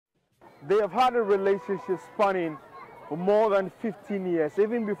They have had a relationship spanning for more than 15 years,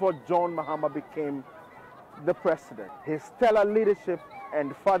 even before John Mahama became the president. His stellar leadership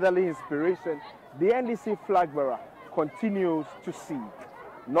and fatherly inspiration, the NDC flag bearer continues to see.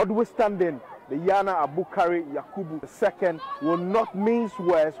 Notwithstanding, the Yana Abukari Yakubu II will not mince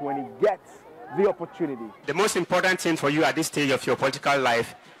words when he gets the opportunity. The most important thing for you at this stage of your political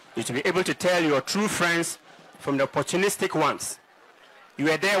life is to be able to tell your true friends from the opportunistic ones. You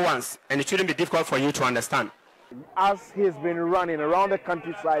were there once, and it shouldn't be difficult for you to understand. As he's been running around the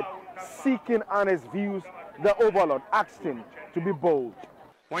countryside seeking honest views, the overlord asked him to be bold.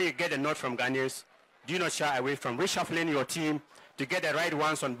 When you get a nod from Ghanaians, do not shy away from reshuffling your team to get the right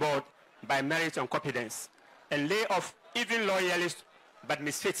ones on board by merit and competence, and lay off even loyalists but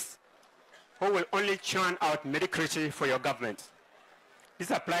misfits who will only churn out mediocrity for your government.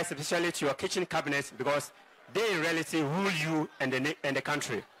 This applies especially to your kitchen cabinets because they in reality rule you and the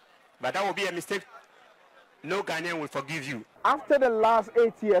country. But that will be a mistake no Ghanaian will forgive you. After the last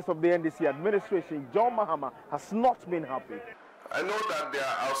 8 years of the NDC administration, John Mahama has not been happy. I know that there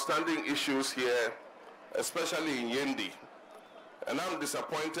are outstanding issues here, especially in Yendi. And I'm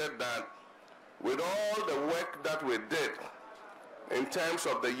disappointed that with all the work that we did in terms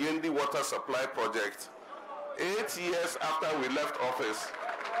of the Yendi water supply project, 8 years after we left office,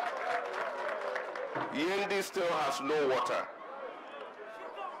 Yendi still has no water.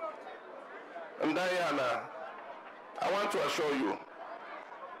 And Diana, I want to assure you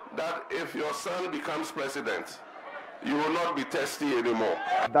that if your son becomes president, you will not be thirsty anymore.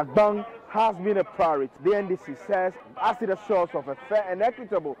 That bank has been a priority, the NDC says, as it assures of a fair and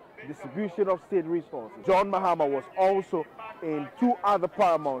equitable distribution of state resources. John Mahama was also in two other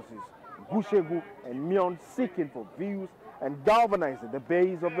paramouncies, Gushegu and Mion, seeking for views and galvanizing the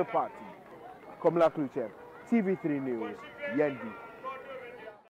base of the party. Komla Kluchev, TV3 News, Yendi.